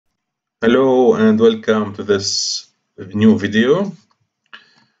Hello and welcome to this new video.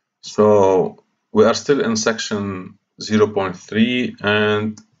 So we are still in section 0.3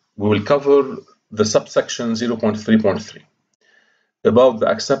 and we will cover the subsection 0.3.3 about the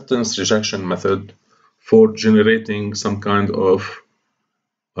acceptance rejection method for generating some kind of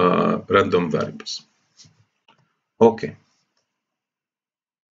random variables. Okay.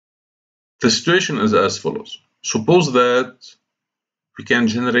 The situation is as follows. Suppose that we can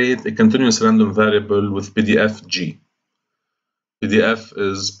generate a continuous random variable with PDF G. PDF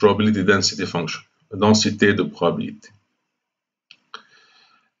is probability density function, densité de probabilité.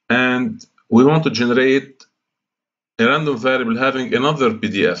 And we want to generate a random variable having another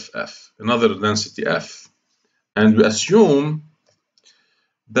PDF f, another density f. And we assume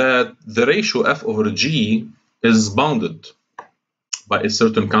that the ratio f over g is bounded by a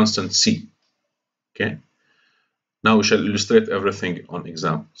certain constant c. Okay. Now we shall illustrate everything on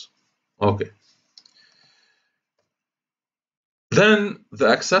examples. Okay. Then the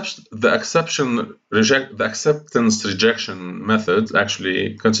acceptance rejection method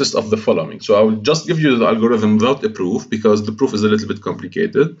actually consists of the following. So I will just give you the algorithm without a proof because the proof is a little bit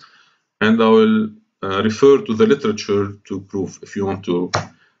complicated, and I will refer to the literature to prove if you want to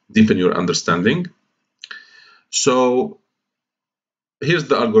deepen your understanding. So here's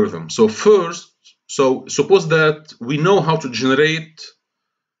the algorithm. So first, suppose that we know how to generate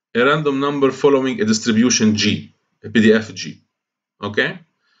a random number following a distribution G, a PDF G. Okay,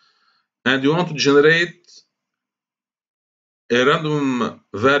 and you want to generate a random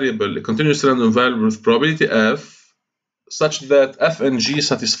variable, a continuous random variable with probability f, such that f and g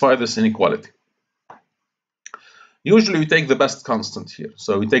satisfy this inequality. Usually we take the best constant here,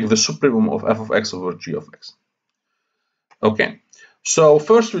 so we take the supremum of f of x over g of x. Okay, so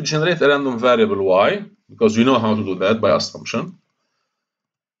first we generate a random variable y, because we know how to do that by assumption,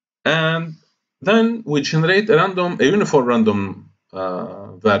 and then we generate a uniform random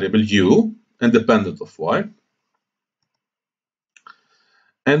variable u, independent of y.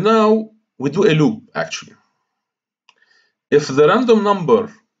 And now we do a loop, actually. If the random number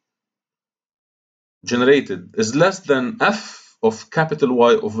generated is less than f of capital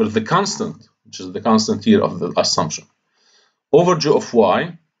Y over the constant, which is the constant here of the assumption, over g of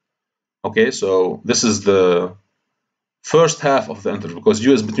y, okay, so this is the first half of the interval, because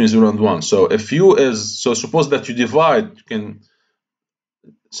u is between 0 and 1. So if u is, so suppose that you divide,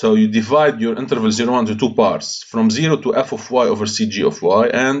 you divide your interval 0, 1 to two parts, from 0 to f of y over cg of y,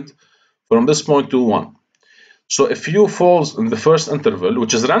 and from this point to 1. So if u falls in the first interval,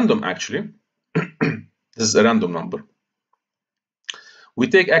 which is random actually, this is a random number, we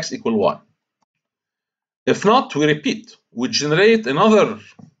take x equal y. If not, we repeat. We generate another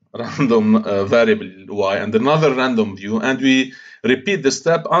random variable y and another random u, and we repeat the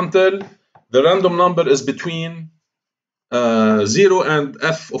step until the random number is between 0 and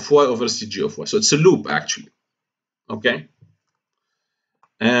f of y over cg of y. So it's a loop actually. Okay,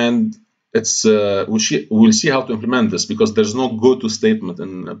 and it's we'll see how to implement this, because there's no go-to statement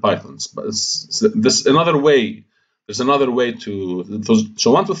in Python. But there's another way. There's another way to.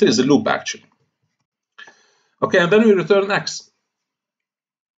 So 1, 2, 3 is a loop actually. Okay, and then we return x.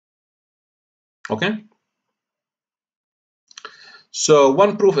 Okay. So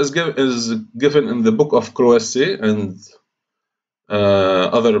one proof is given in the book of Croce and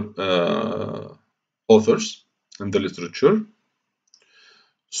other authors in the literature.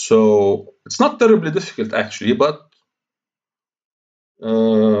 So it's not terribly difficult actually, but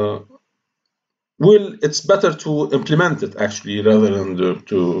it's better to implement it actually rather than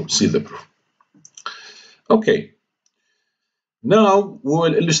to see the proof. Okay. Now we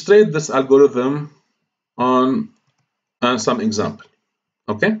will illustrate this algorithm on some example.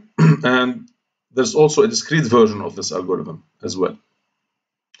 Okay, and there's also a discrete version of this algorithm as well,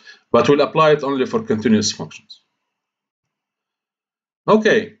 but we'll apply it only for continuous functions.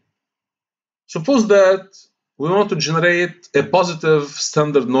 Okay, suppose that we want to generate a positive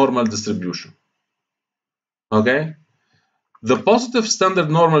standard normal distribution. Okay, the positive standard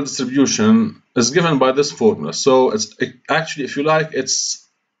normal distribution is given by this formula. So it's actually, if you like, it's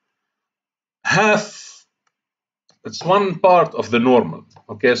one part of the normal.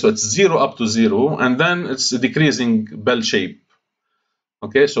 Okay, so it's 0 up to 0, and then it's a decreasing bell shape.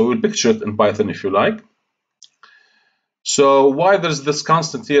 Okay, so we'll picture it in Python if you like. So why there's this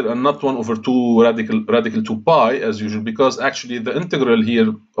constant here and not 1 over 2 radical 2 pi as usual? Because actually the integral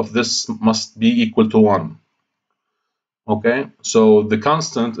here of this must be equal to 1. Okay, so the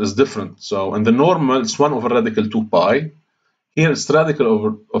constant is different. So in the normal, it's 1 over radical 2 pi. Here it's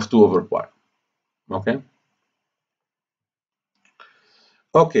radical of 2 over pi. Okay.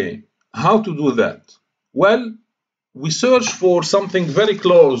 Okay, How to do that? Well, we search for something very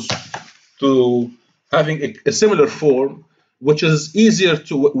close to having a similar form, which is easier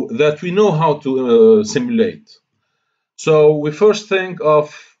to that we know how to simulate. So we first think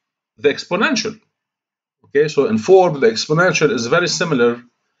of the exponential. Okay, so in form, the exponential is very similar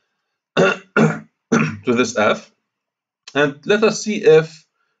to this f, and let us see if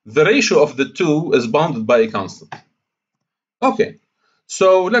the ratio of the two is bounded by a constant. Okay,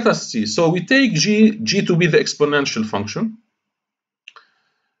 so let us see. So we take g to be the exponential function.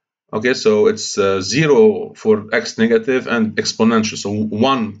 Okay, so it's 0 for x negative and exponential, so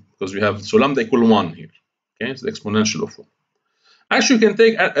 1, because we have, so lambda equal 1 here. Okay, it's the exponential of 1. Actually, you can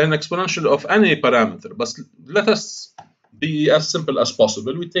take an exponential of any parameter, but let us be as simple as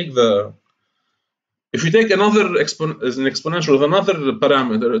possible. We take if you take another an exponential with another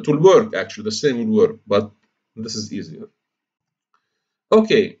parameter, it will work actually, the same will work, but this is easier.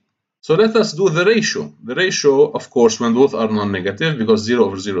 Okay, so let us do the ratio. The ratio, of course, when both are non-negative, because 0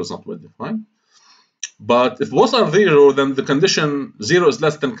 over 0 is not well defined. But if both are 0, then the condition 0 is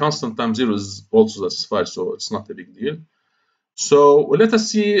less than constant times 0 is also satisfied, so it's not a big deal. So let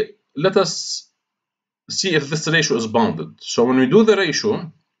us see if this ratio is bounded. So when we do the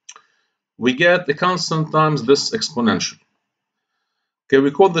ratio, we get a constant times this exponential. Okay,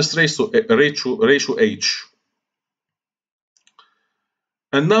 we call this ratio h.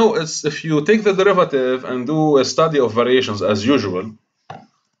 And now if you take the derivative and do a study of variations as usual,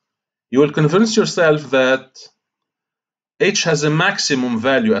 you will convince yourself that h has a maximum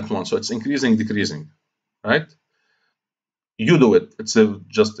value at 1, so it's increasing, decreasing, right? You do it. It's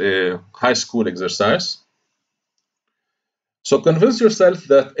just a high school exercise. So convince yourself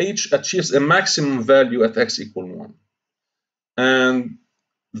that h achieves a maximum value at x equal 1. And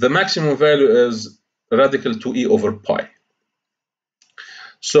the maximum value is radical 2e over pi.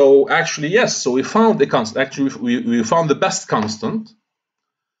 So actually, yes, so we found a constant. Actually, we found the best constant.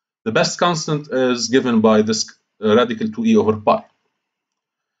 The best constant is given by this radical 2e over pi.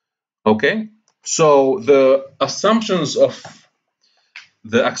 Okay, so the assumptions of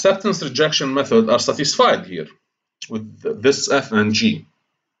the acceptance rejection method are satisfied here with this f and g.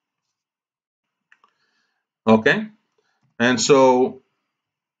 Okay, and so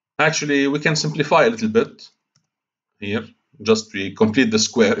actually we can simplify a little bit here. Just we complete the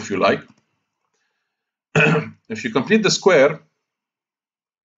square if you like. If you complete the square,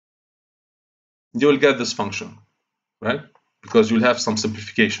 you will get this function, right? Because you'll have some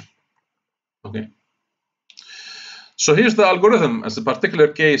simplification. Okay. So here's the algorithm as a particular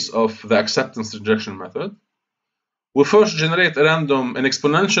case of the acceptance rejection method. We first generate an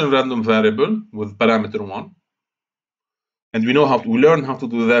exponential random variable with parameter 1. And we learned how to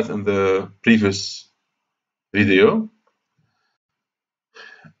do that in the previous video.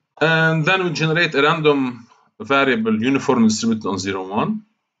 And then we generate a random variable uniformly distributed on 0, 1.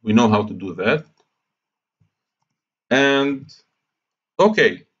 We know how to do that. And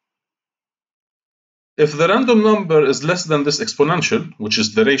okay, if the random number is less than this exponential, which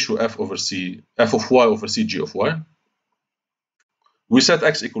is the ratio f of y over c g of y, we set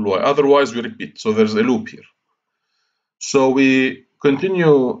x equal y. Otherwise, we repeat. So there's a loop here. So we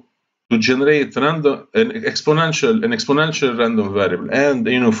continue to generate an exponential random variable and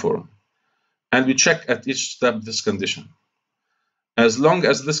a uniform, and we check at each step this condition. As long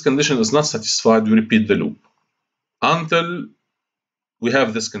as this condition is not satisfied, we repeat the loop until we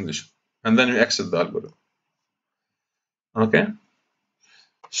have this condition, and then we exit the algorithm. Okay,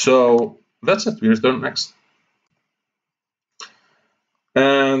 so that's it. We return x.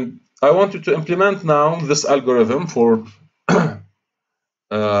 And I want you to implement now this algorithm for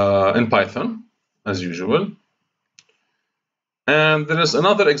in Python, as usual. And there is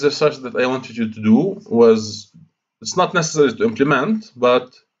another exercise that I wanted you to do. It's not necessary to implement,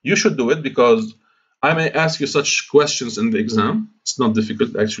 but you should do it because I may ask you such questions in the exam. It's not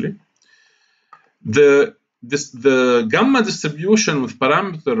difficult, actually. The gamma distribution with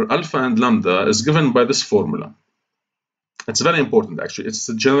parameter alpha and lambda is given by this formula. It's very important, actually. It's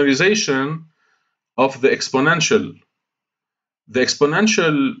the generalization of the exponential. The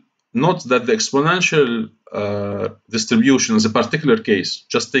exponential, note that the exponential distribution is a particular case.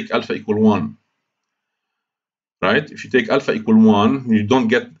 Just take alpha equal 1. Right? If you take alpha equal 1, you don't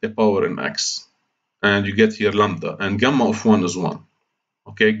get a power in x. And you get here lambda. And gamma of 1 is 1.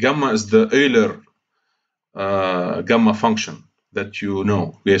 Okay, gamma is the Euler gamma function that you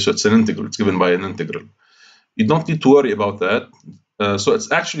know. Okay, so it's an integral. It's given by an integral. You don't need to worry about that. So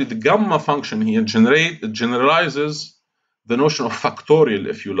it's actually the gamma function here it generalizes the notion of factorial,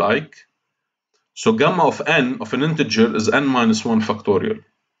 if you like. So gamma of n of an integer is n minus 1 factorial.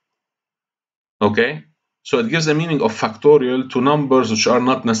 Okay, so it gives a meaning of factorial to numbers which are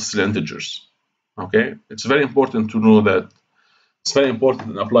not necessarily integers. Okay, it's very important to know that. It's very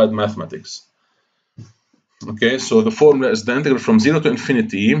important in applied mathematics. Okay, so the formula is the integral from 0 to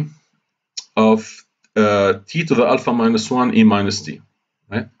infinity of t to the alpha minus 1 e minus t.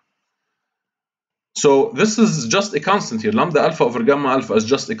 Right? So this is just a constant here. Lambda alpha over gamma alpha is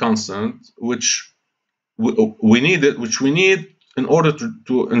just a constant, which we need in order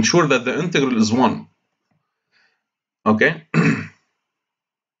to ensure that the integral is 1. Okay.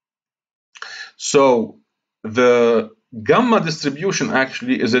 So the gamma distribution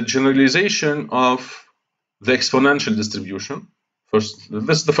actually is a generalization of the exponential distribution. First,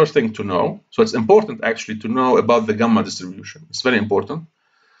 this is the first thing to know. So it's important actually to know about the gamma distribution. It's very important.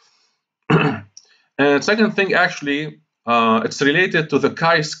 And second thing, actually, it's related to the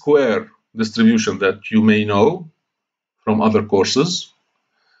chi-square distribution that you may know from other courses.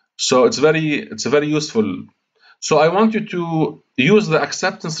 So it's very useful. So I want you to use the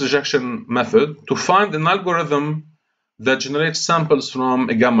acceptance rejection method to find an algorithm that generates samples from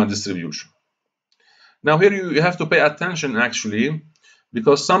a gamma distribution. Now here you have to pay attention actually,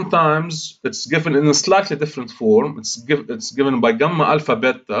 because sometimes it's given in a slightly different form. It's given by gamma alpha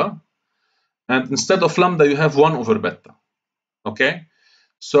beta, and instead of lambda you have 1 over beta. Okay,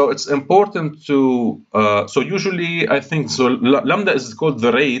 so it's important to so usually I think so lambda is called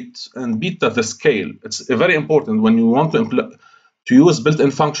the rate and beta the scale. It's very important when you want to use built-in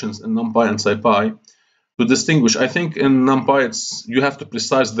functions in numpy and scipy to distinguish. I think in numpy you have to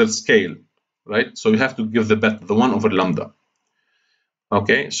precise the scale, right? So you have to give the beta, the 1 over lambda.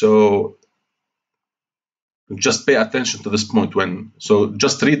 Okay, so just pay attention to this point so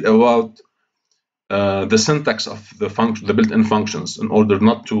just read about the syntax of the function, the built-in functions, in order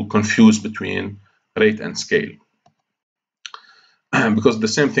not to confuse between rate and scale, because the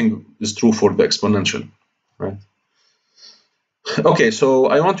same thing is true for the exponential, right? Okay, so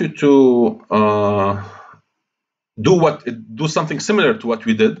I want you to do something similar to what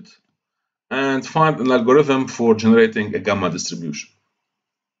we did and find an algorithm for generating a gamma distribution.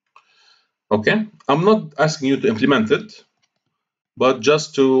 Okay, I'm not asking you to implement it, but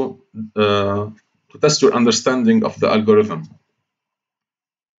just to test your understanding of the algorithm.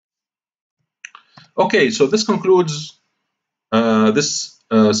 Okay, so this concludes this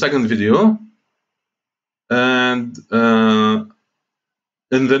second video, and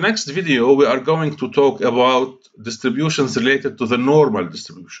in the next video we are going to talk about distributions related to the normal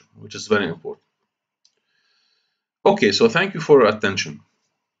distribution, which is very important. Okay, so thank you for your attention.